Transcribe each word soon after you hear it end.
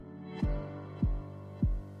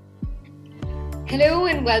Hello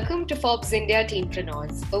and welcome to Forbes India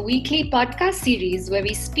Teenpreneurs, a weekly podcast series where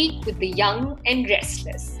we speak with the young and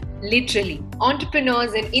restless, literally,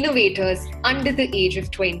 entrepreneurs and innovators under the age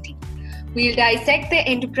of 20. We'll dissect their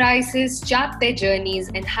enterprises, chart their journeys,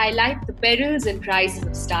 and highlight the perils and prizes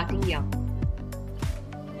of starting young.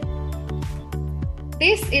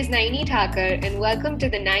 This is Naini Thakur and welcome to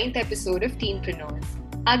the 9th episode of Teenpreneurs.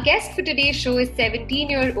 Our guest for today's show is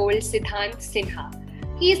 17-year-old Siddhant Sinha.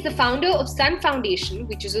 He is the founder of Sun Foundation,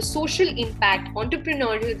 which is a social impact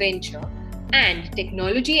entrepreneurial venture and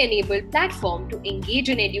technology-enabled platform to engage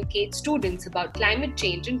and educate students about climate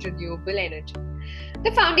change and renewable energy.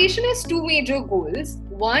 The foundation has two major goals.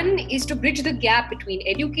 One is to bridge the gap between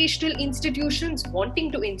educational institutions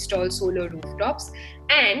wanting to install solar rooftops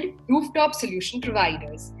and rooftop solution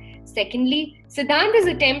providers. Secondly, Siddhant is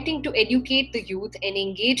attempting to educate the youth and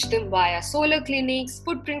engage them via solar clinics,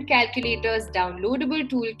 footprint calculators, downloadable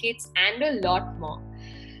toolkits, and a lot more.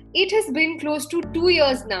 It has been close to 2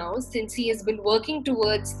 years now since he has been working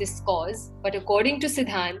towards this cause, but according to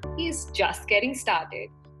Siddhant, he is just getting started.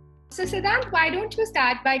 So, Siddhant, why don't you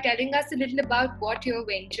start by telling us a little about what your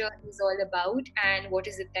venture is all about and what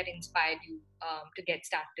is it that inspired you to get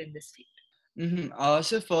started in this field?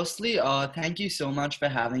 So firstly, thank you so much for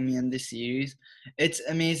having me in this series. It's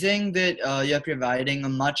amazing that you're providing a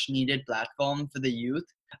much needed platform for the youth.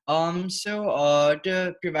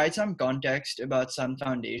 To provide some context about Sun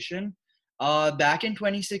Foundation, back in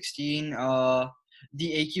 2016, the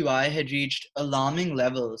AQI had reached alarming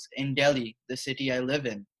levels in Delhi, the city I live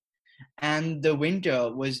in, and that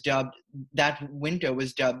winter was dubbed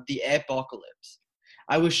the airpocalypse.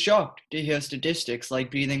 I was shocked to hear statistics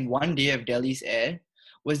like breathing 1 day of Delhi's air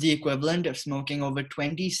was the equivalent of smoking over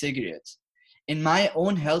 20 cigarettes. And my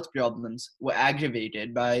own health problems were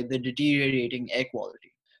aggravated by the deteriorating air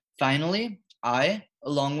quality. Finally, I,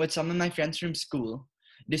 along with some of my friends from school,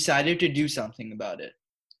 decided to do something about it.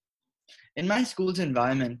 In my school's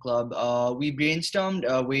environment club, we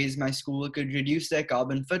brainstormed ways my school could reduce their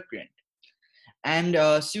carbon footprint. And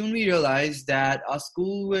soon we realized that our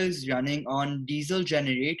school was running on diesel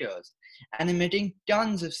generators and emitting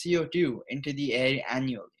tons of CO2 into the air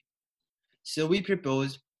annually. So we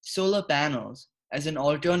proposed solar panels as an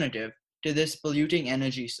alternative to this polluting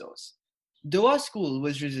energy source. Though our school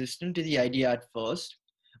was resistant to the idea at first,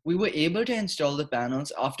 we were able to install the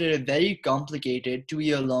panels after a very complicated 2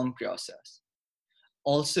 year long process.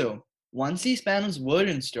 Also, once these panels were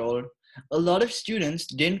installed, a lot of students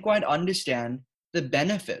didn't quite understand the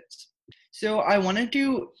benefits. So I wanted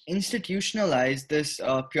to institutionalize this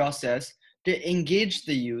process to engage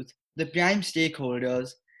the youth, the prime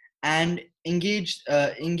stakeholders, and engage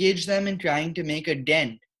them in trying to make a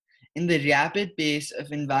dent in the rapid pace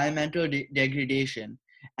of environmental degradation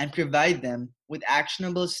and provide them with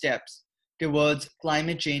actionable steps towards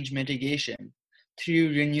climate change mitigation through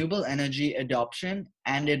renewable energy adoption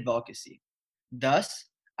and advocacy. Thus,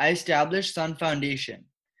 I established Sun Foundation,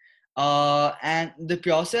 and the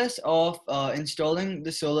process of installing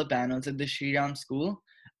the solar panels at the Shriram school,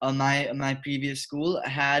 my previous school,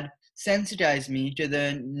 had sensitized me to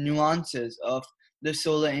the nuances of the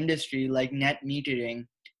solar industry, like net metering,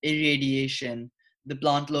 irradiation, the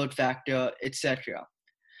plant load factor, etc.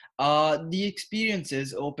 The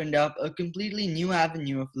experiences opened up a completely new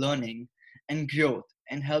avenue of learning and growth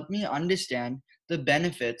and helped me understand the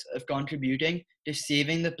benefits of contributing to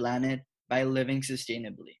saving the planet by living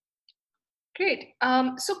sustainably. Great.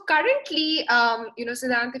 So currently,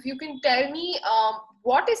 Siddhant, if you can tell me,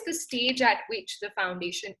 what is the stage at which the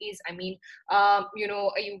foundation is? I mean, are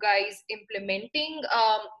you guys implementing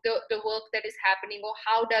the work that is happening, or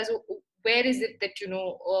where is it that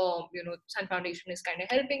Sun Foundation is kind of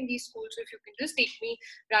helping these schools? So if you can just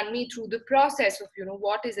run me through the process of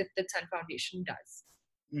what is it that Sun Foundation does?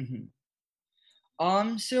 hmm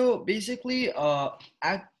so basically,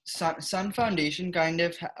 at Sun Foundation,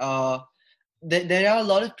 there are a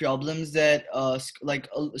lot of problems that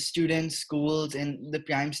students, schools, and the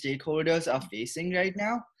prime stakeholders are facing right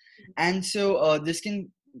now, and so this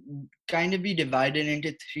can kind of be divided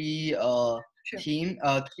into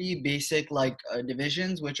Sure. three basic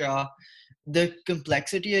divisions, which are the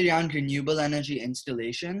complexity around renewable energy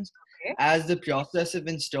installations, Okay. as the process of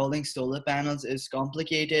installing solar panels is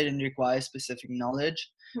complicated and requires specific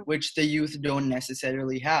knowledge, which the youth don't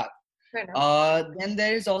necessarily have. Fair enough. Then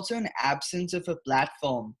there is also an absence of a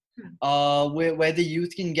platform Hmm. where the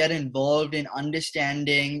youth can get involved in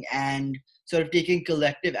understanding and sort of taking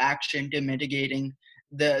collective action to mitigating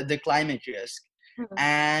the climate risk. Hmm.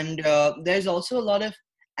 And there's also a lot of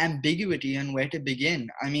ambiguity on where to begin.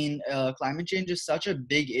 I mean, climate change is such a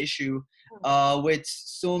big issue, with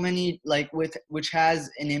so many which has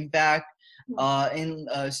an impact in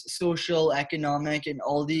social, economic, and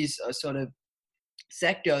all these sort of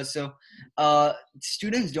sectors. So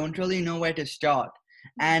students don't really know where to start,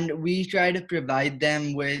 and we try to provide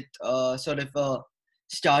them with sort of a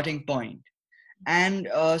starting point. And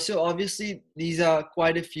so obviously these are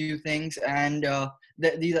quite a few things, and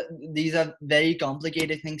these are very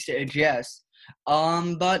complicated things to address.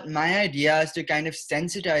 But my idea is to kind of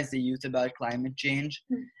sensitize the youth about climate change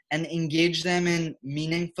and engage them in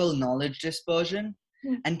meaningful knowledge dispersion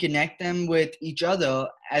and connect them with each other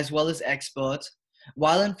as well as experts,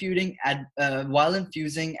 while infusing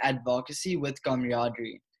advocacy with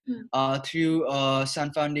camaraderie through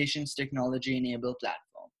Sun Foundation's technology-enabled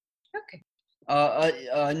platform. Okay.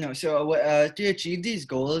 No, so to achieve these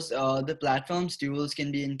goals, the platform's tools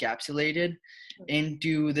can be encapsulated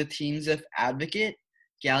into the themes of advocate,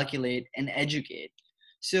 calculate, and educate.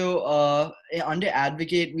 So under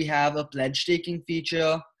advocate, we have a pledge taking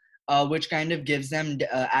feature, which kind of gives them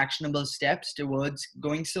actionable steps towards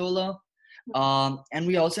going solar. And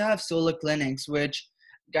we also have solar clinics, which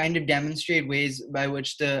kind of demonstrate ways by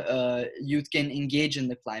which the youth can engage in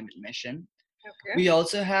the climate mission. Okay. We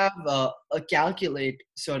also have a calculate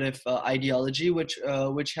sort of ideology, which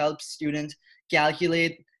helps students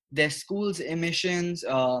calculate their school's emissions,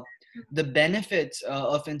 the benefits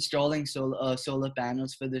of installing solar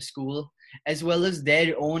panels for the school, as well as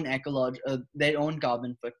their own their own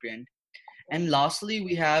carbon footprint. And lastly,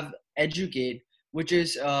 we have educate, which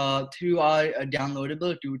is through our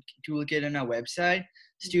downloadable toolkit on our website.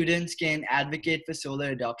 Students can advocate for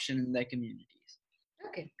solar adoption in their communities.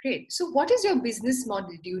 Okay, great. So what is your business model?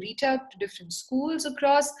 Do you reach out to different schools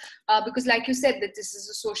across? Because like you said, that this is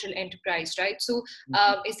a social enterprise, right? So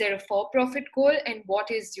is there a for-profit goal, and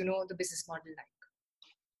what is, the business model like?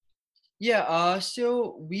 Yeah,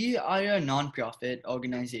 so we are a non-profit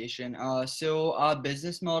organization. So our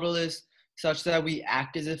business model is such that we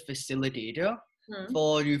act as a facilitator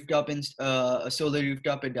for solar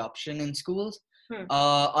rooftop adoption in schools,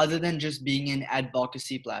 other than just being an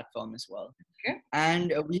advocacy platform as well. Okay.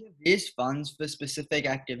 And we have raised funds for specific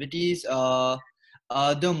activities, though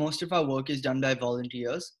most of our work is done by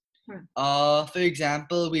volunteers. For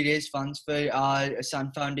example, we raised funds for our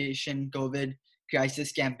Sun Foundation COVID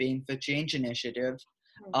Crisis Campaign for Change initiative,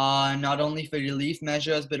 not only for relief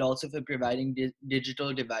measures, but also for providing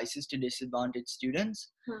digital devices to disadvantaged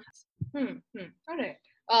students. All right.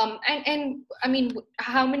 And I mean,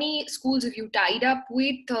 how many schools have you tied up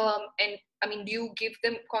with? And I mean, do you give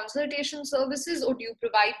them consultation services, or do you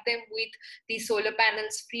provide them with these solar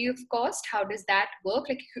panels free of cost? How does that work?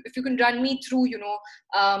 Like, if you can run me through,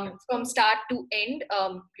 from start to end,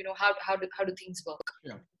 how do things work?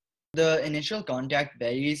 Yeah. The initial contact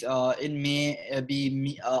varies. It may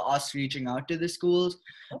be us reaching out to the schools,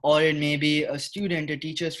 or it may be a student or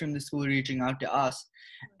teachers from the school reaching out to us.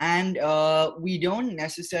 And we don't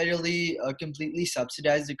necessarily completely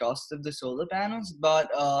subsidize the cost of the solar panels, but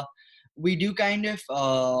we do kind of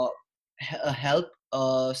help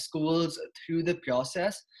schools through the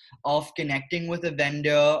process of connecting with a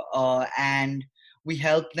vendor, and we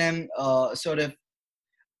help them sort of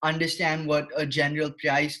understand what a general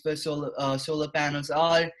price for solar panels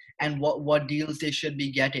are and what deals they should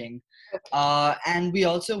be getting. And we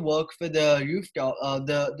also work for the rooftop,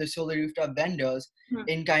 the solar rooftop vendors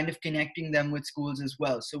in kind of connecting them with schools as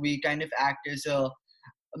well. So we kind of act as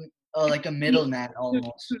like a middleman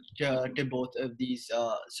almost to both of these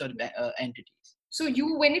sort of entities. So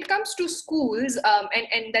when it comes to schools,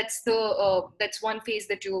 and that's one phase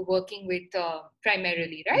that you're working with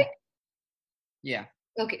primarily, right? Yeah.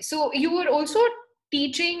 Okay, so you were also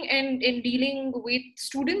teaching and dealing with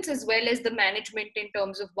students as well as the management in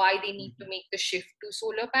terms of why they need to make the shift to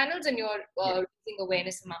solar panels, and you're raising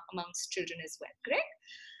awareness amongst children as well, correct?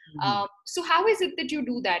 So how is it that you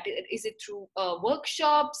do that? Is it through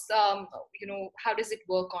workshops? How does it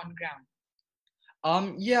work on ground?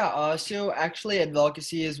 So actually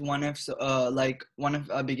advocacy is one of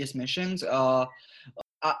our biggest missions. The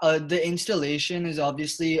installation is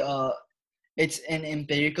obviously it's an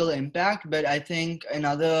empirical impact, but I think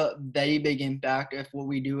another very big impact of what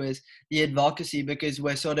we do is the advocacy, because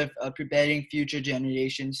we're sort of preparing future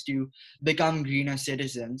generations to become greener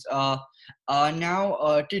citizens. Now,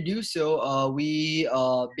 to do so, we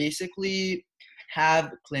basically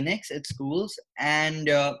have clinics at schools, and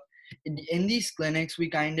in these clinics, we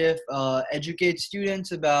kind of educate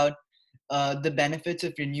students about the benefits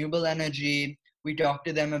of renewable energy. We talk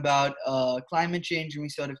to them about climate change, and we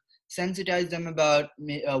sort of sensitize them about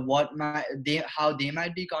how they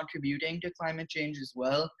might be contributing to climate change as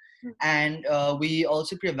well. And we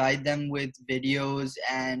also provide them with videos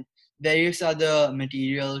and various other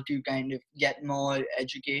material to kind of get more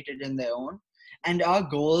educated in their own. And our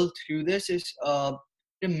goal through this is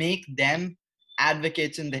to make them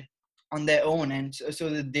advocates on their own, and so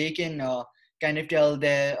that they can kind of tell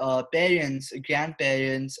their parents,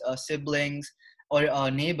 grandparents, siblings,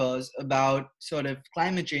 or neighbors about sort of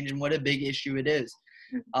climate change and what a big issue it is.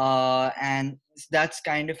 And that's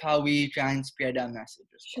kind of how we try and spread our message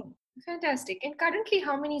as well. Sure. Fantastic. And currently,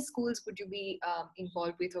 how many schools would you be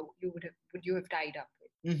involved with, or would you have tied up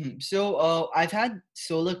with? So I've had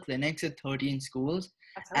solar clinics at 13 schools,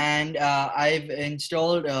 Uh-huh. and I've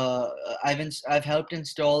helped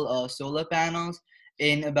install solar panels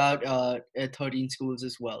in about 13 schools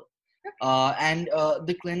as well. And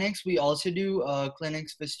the clinics, we also do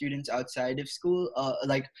clinics for students outside of school,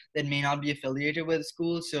 like that may not be affiliated with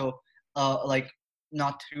school. So like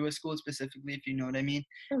not through a school specifically, if you know what I mean.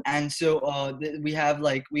 And so we've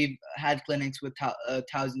had clinics with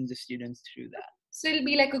thousands of students through that. So it'll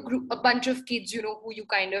be like a bunch of kids, who you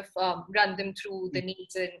kind of run them through the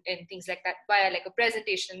needs and things like that via like a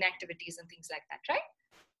presentation and activities and things like that, right?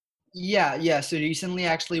 Yeah. So recently,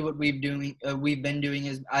 actually, what we've been doing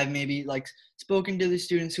is I've maybe like spoken to the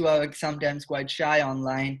students who are like sometimes quite shy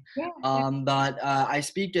online. But I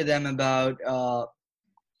speak to them about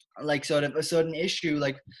like sort of a certain issue.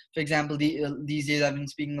 Like for example, these days I've been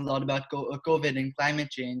speaking a lot about COVID and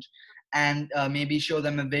climate change, and maybe show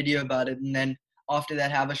them a video about it, and then after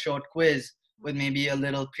that have a short quiz with maybe a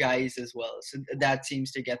little prize as well. So that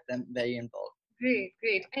seems to get them very involved.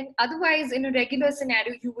 Great. And otherwise, in a regular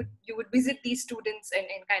scenario, you would visit these students and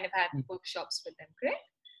kind of have workshops with them, correct?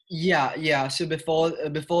 Yeah. So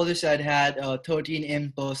before this, I'd had 13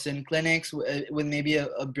 in-person clinics with maybe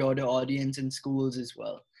a broader audience in schools as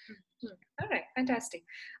well. All right, fantastic.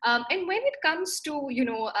 And when it comes to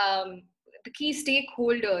the key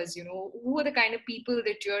stakeholders, who are the kind of people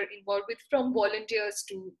that you're involved with, from volunteers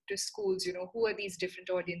to schools? Who are these different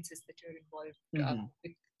audiences that you're involved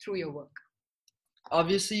with through your work?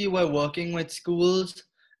 Obviously, we're working with schools,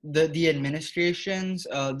 the administrations,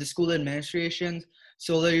 the school administrations,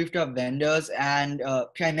 solar rooftop vendors, and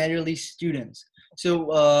primarily students.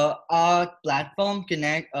 So our platform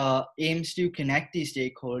aims to connect these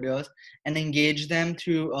stakeholders and engage them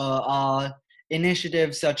through our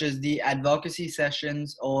initiatives such as the advocacy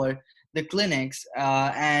sessions or the clinics,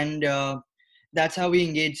 and that's how we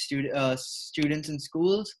engage students in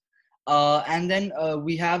schools. And then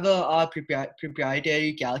we have our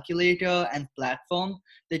proprietary calculator and platform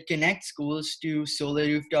that connects schools to solar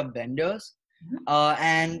rooftop vendors.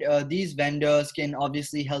 And these vendors can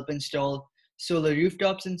obviously help install solar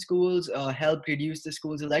rooftops in schools, help reduce the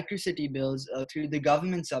school's electricity bills through the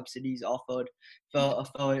government subsidies offered for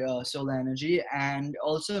solar energy, and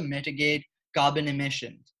also mitigate carbon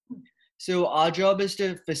emissions. So our job is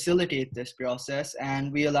to facilitate this process,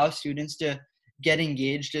 and we allow students to get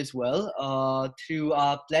engaged as well through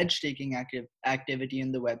our pledge taking activity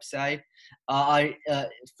in the website, our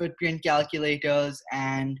footprint calculators,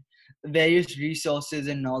 and various resources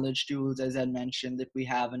and knowledge tools, as I mentioned, that we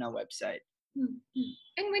have on our website.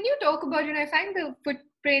 And when you talk about, I find the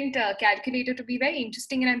footprint calculator to be very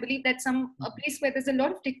interesting, and I believe that's a place where there's a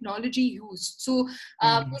lot of technology used. So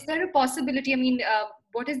is there a possibility,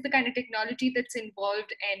 what is the kind of technology that's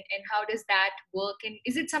involved, and how does that work? And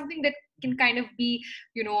is it something that can kind of be,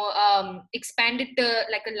 expanded to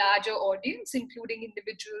like a larger audience, including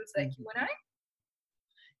individuals like you and I?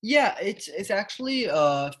 Yeah, it's actually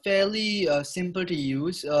fairly simple to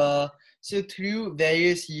use. So through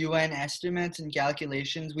various UN estimates and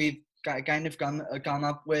calculations, we've kind of come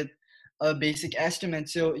up with a basic estimate.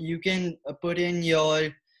 So you can put in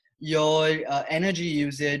your energy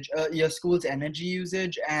usage, your school's energy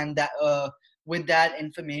usage, and that with that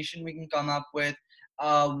information, we can come up with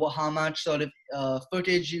how much sort of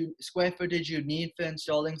square footage you need for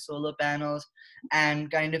installing solar panels,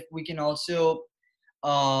 and kind of we can also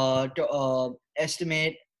to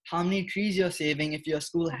estimate how many trees you're saving if your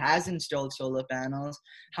school has installed solar panels,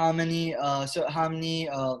 how many tons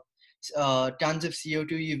of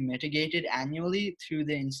CO2 you've mitigated annually through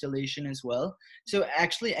the installation as well. So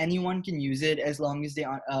actually anyone can use it as long as they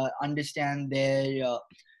understand their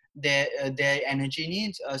energy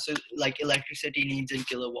needs, so like electricity needs in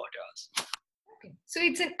kilowatt hours. Okay, so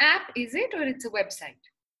it's an app, is it, or it's a website?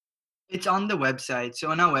 It's on the website. So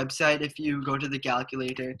on our website, if you go to the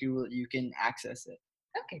calculator tool, you can access it.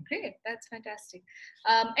 Okay, great. That's fantastic.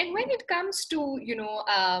 And when it comes to,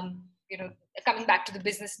 coming back to the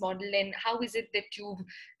business model, and how is it that you've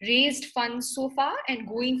raised funds so far, and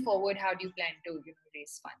going forward, how do you plan to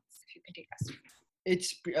raise funds? If you can take us through.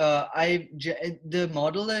 The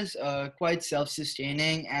model is quite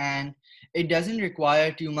self-sustaining, and it doesn't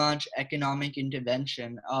require too much economic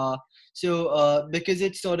intervention. Because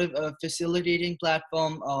it's sort of a facilitating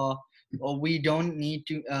platform, we don't need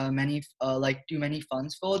too many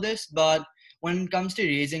funds for this. But when it comes to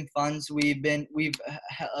raising funds, we've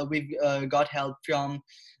got help from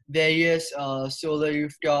various solar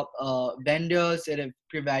rooftop vendors that have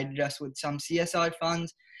provided us with some CSR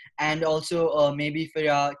funds, and also maybe for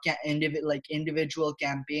our individual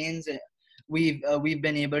campaigns, we've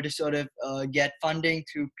been able to sort of get funding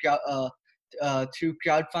through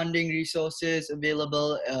crowdfunding resources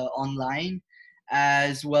available online,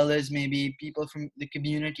 as well as maybe people from the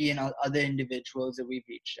community and other individuals that we've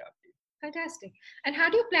reached out to. Fantastic. And how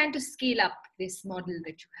do you plan to scale up this model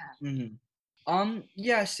that you have? Mm-hmm.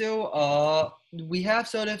 Yeah, so we have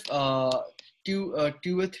sort of two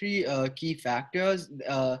or three key factors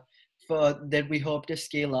for that we hope to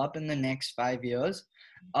scale up in the next 5 years.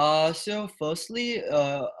 So firstly,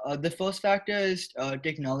 the first factor is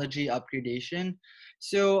technology upgradation.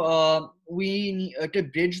 So we need to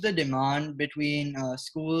bridge the demand between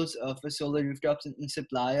schools for solar rooftops and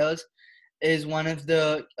suppliers is one of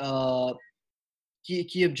the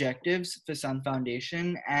key objectives for Sun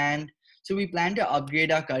Foundation. And so we plan to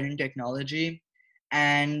upgrade our current technology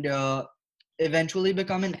and eventually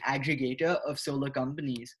become an aggregator of solar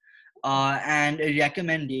companies and a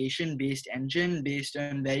recommendation based engine based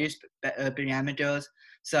on various parameters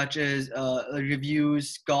such as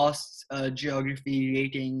reviews, costs, geography,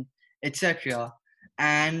 rating, etc.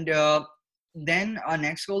 And then our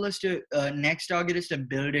next target is to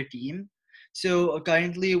build a team. So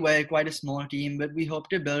currently we're quite a small team, but we hope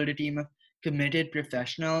to build a team of committed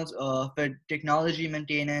professionals for technology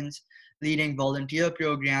maintenance, leading volunteer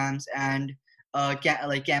programs, and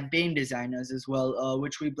campaign designers as well,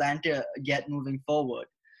 which we plan to get moving forward.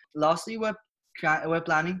 Lastly, we're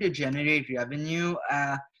planning to generate revenue,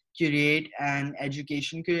 curate an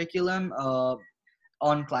education curriculum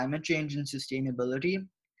on climate change and sustainability,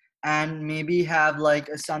 and maybe have like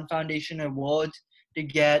a Sun Foundation Awards to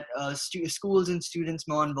get schools and students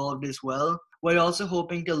more involved as well. We're also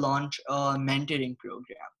hoping to launch a mentoring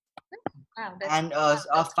program. Wow, And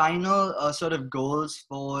our final sort of goals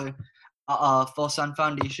for Sun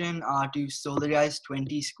Foundation are to solarize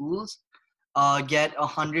 20 schools, get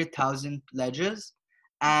 100,000 pledges,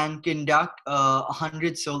 and conduct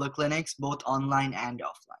 100 solar clinics, both online and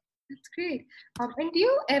offline. That's great. And do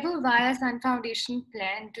you ever, via Sun Foundation,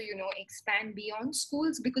 plan to, expand beyond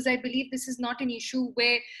schools? Because I believe this is not an issue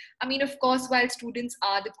where, I mean, of course, while students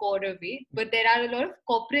are the core of it, but there are a lot of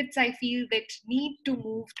corporates, I feel, that need to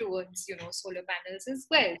move towards, solar panels as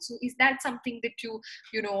well. So is that something that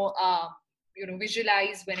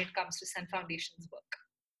visualize when it comes to Sun Foundation's work?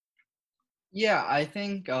 Yeah, I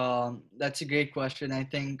think that's a great question. I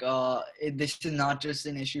think this is not just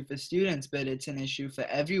an issue for students, but it's an issue for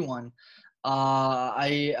everyone.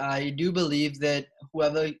 I do believe that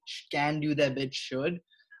whoever can do their bit should.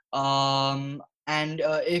 And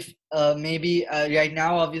if maybe right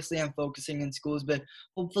now, obviously, I'm focusing in schools, but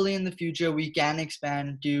hopefully in the future we can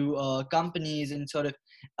expand to companies and sort of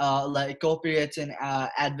like corporates and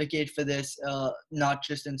advocate for this, not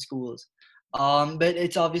just in schools. But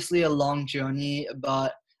it's obviously a long journey,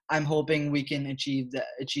 but I'm hoping we can achieve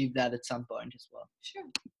that at some point as well. Sure,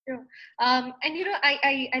 sure. And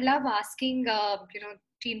I love asking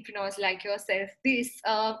teenpreneurs like yourself this.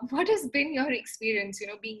 What has been your experience?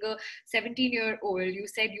 Being a 17-year-old, you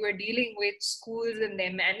said you were dealing with schools and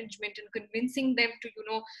their management and convincing them to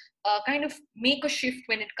kind of make a shift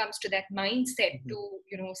when it comes to that mindset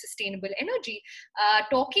Mm-hmm. to sustainable energy.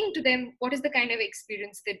 Talking to them, what is the kind of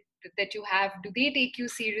experience that you have? Do they take you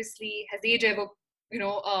seriously? Has age ever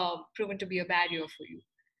proven to be a barrier for you?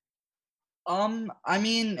 I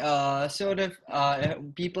mean, sort of,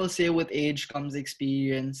 people say with age comes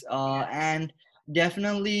experience, and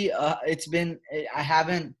definitely, I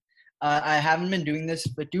haven't been doing this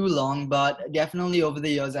for too long, but definitely over the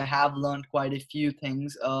years, I have learned quite a few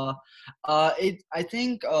things. I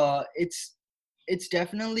think, it's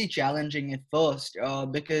definitely challenging at first,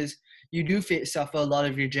 because you do suffer a lot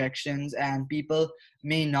of rejections, and people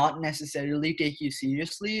may not necessarily take you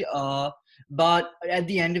seriously. But at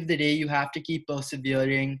the end of the day, you have to keep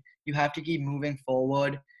persevering, you have to keep moving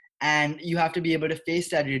forward, and you have to be able to face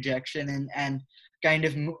that rejection and kind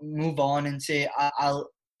of move on and say, I'll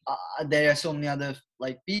there are so many other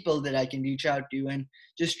like people that I can reach out to, and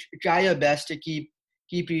just try your best to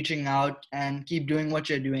keep reaching out and keep doing what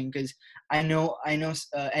you're doing, because I know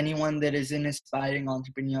anyone that is an aspiring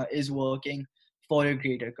entrepreneur is working for a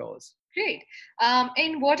greater cause. Great.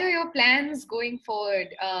 And what are your plans going forward,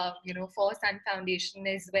 for Sun Foundation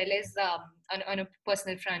as well as on a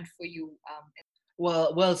personal front for you?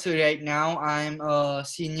 Well, so right now I'm a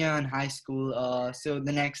senior in high school. So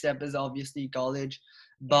the next step is obviously college.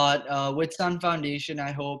 Yeah. But with Sun Foundation,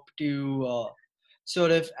 I hope to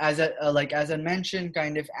sort of, as I mentioned,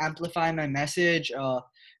 kind of amplify my message. Uh,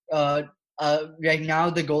 right now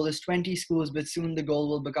the goal is 20 schools, but soon the goal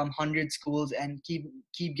will become 100 schools and keep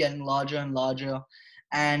getting larger and larger.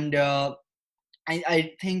 And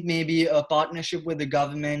I think maybe a partnership with the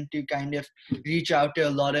government to kind of reach out to a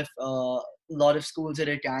lot of schools at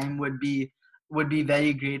a time would be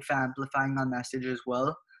very great for amplifying our message as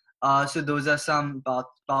well. So those are some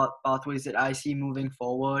pathways that I see moving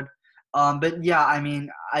forward. But yeah, I mean,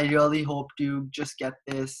 I really hope to just get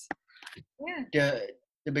this Yeah.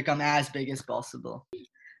 to become as big as possible.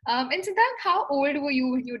 And Siddharth, how old were you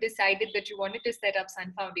when you decided that you wanted to set up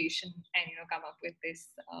Sun Foundation and come up with this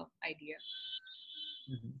idea?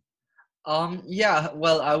 Mhm. Yeah,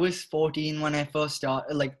 well, I was 14 when I first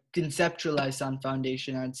started, like, conceptualized Sun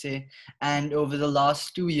Foundation, I'd say. And over the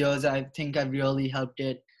last 2 years, I think I've really helped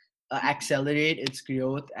it accelerate its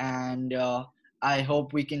growth. And I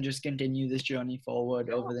hope we can just continue this journey forward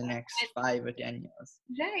over the next 5 or 10 years.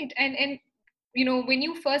 Right. And when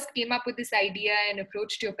you first came up with this idea and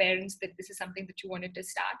approached your parents that this is something that you wanted to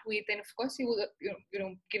start with, and of course you were,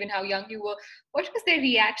 given how young you were, what was their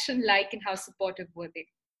reaction like and how supportive were they?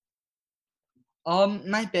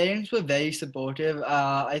 My parents were very supportive.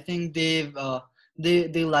 I think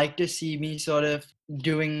they like to see me sort of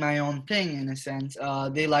doing my own thing in a sense.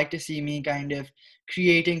 They like to see me kind of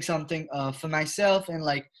creating something for myself and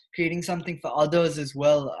like creating something for others as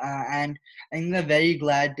well. And I think they're very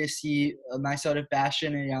glad to see my sort of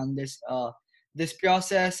passion around this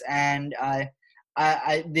process. And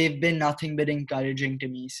they've been nothing but encouraging to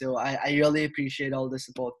me. So I really appreciate all the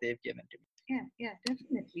support they've given to me. Yeah,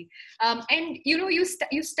 definitely. And you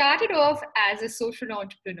started off as a social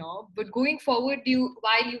entrepreneur, but going forward,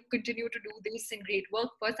 while you continue to do this and great work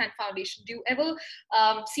for Sun Foundation, do you ever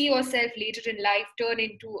see yourself later in life turn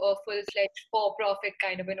into a full-fledged for-profit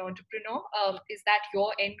kind of an entrepreneur? Is that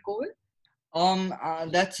your end goal?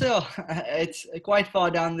 That's it's quite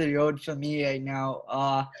far down the road for me right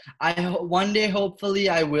now. One day, hopefully,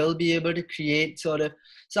 I will be able to create sort of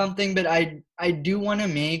something, but I do want to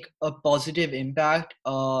make a positive impact,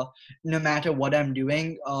 no matter what I'm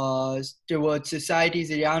doing, towards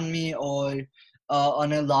societies around me or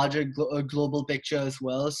on a larger global picture as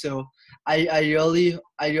well. So I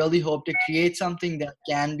really hope to create something that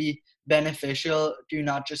can be beneficial to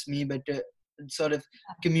not just me, but to sort of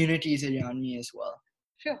communities around me as well.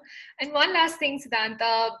 Sure. And one last thing,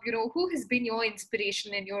 Siddhanta, who has been your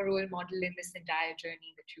inspiration and your role model in this entire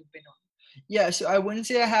journey that you've been on? Yeah, so I wouldn't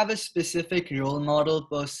say I have a specific role model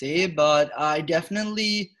per se, but I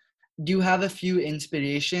definitely do have a few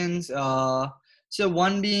inspirations. So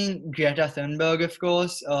one being Greta Thunberg, of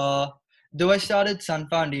course. Though I started Sun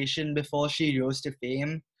Foundation before she rose to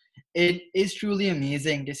fame, it is truly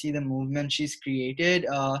amazing to see the movement she's created,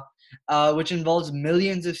 which involves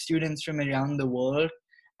millions of students from around the world.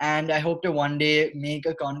 And I hope to one day make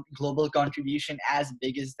a global contribution as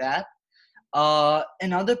big as that.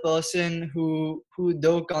 Another person who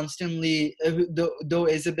though constantly though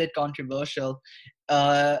is a bit controversial,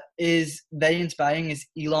 is very inspiring is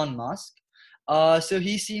Elon Musk. So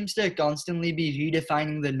he seems to constantly be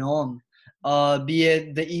redefining the norm, be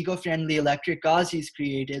it the eco-friendly electric cars he's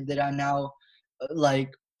created that are now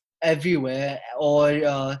like everywhere,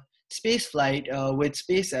 or space flight with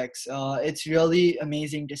SpaceX. It's really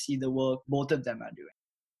amazing to see the work both of them are doing.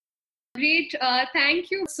 Great. Thank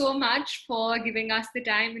you so much for giving us the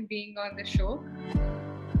time and being on the show.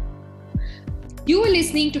 You were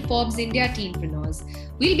listening to Forbes India Teenpreneurs.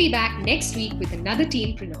 We'll be back next week with another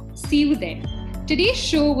Teenpreneur. See you then. Today's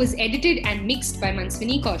show was edited and mixed by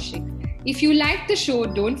Manswini Kaushik. If you liked the show,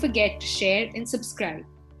 don't forget to share and subscribe.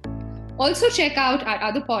 Also check out our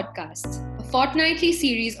other podcasts, a fortnightly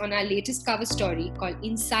series on our latest cover story called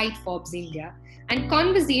Inside Forbes India, and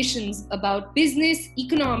conversations about business,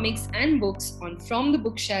 economics, and books on From the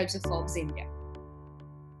Bookshelves of Forbes India.